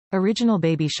Original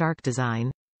Baby Shark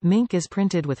design. Mink is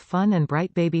printed with fun and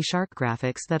bright baby shark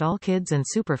graphics that all kids and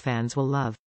superfans will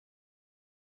love.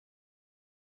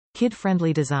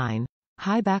 Kid-friendly design.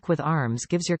 High back with arms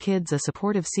gives your kids a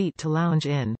supportive seat to lounge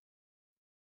in.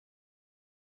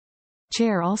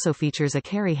 Chair also features a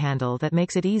carry handle that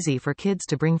makes it easy for kids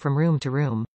to bring from room to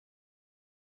room.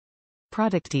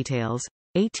 Product details.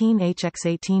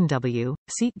 18HX18W,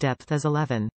 seat depth is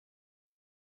 11.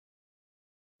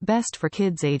 Best for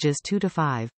kids ages 2 to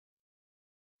 5.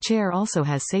 Chair also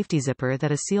has safety zipper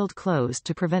that is sealed closed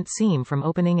to prevent seam from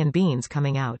opening and beans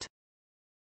coming out.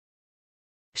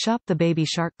 Shop the Baby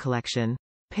Shark collection.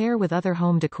 Pair with other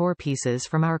home decor pieces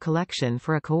from our collection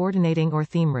for a coordinating or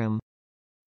theme room.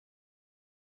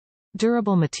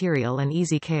 Durable material and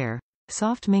easy care.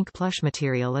 Soft Mink Plush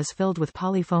Material is filled with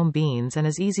polyfoam beans and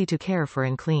is easy to care for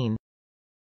and clean.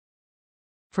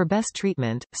 For best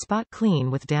treatment, spot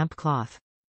clean with damp cloth.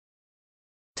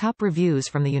 Top reviews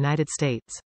from the United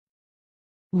States.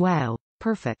 Wow,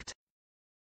 perfect.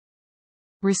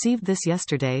 Received this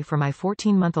yesterday for my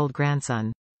 14-month-old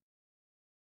grandson.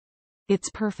 It's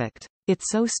perfect. It's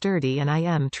so sturdy and I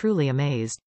am truly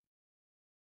amazed.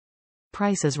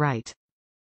 Price is right.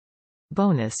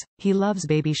 Bonus, he loves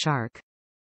Baby Shark.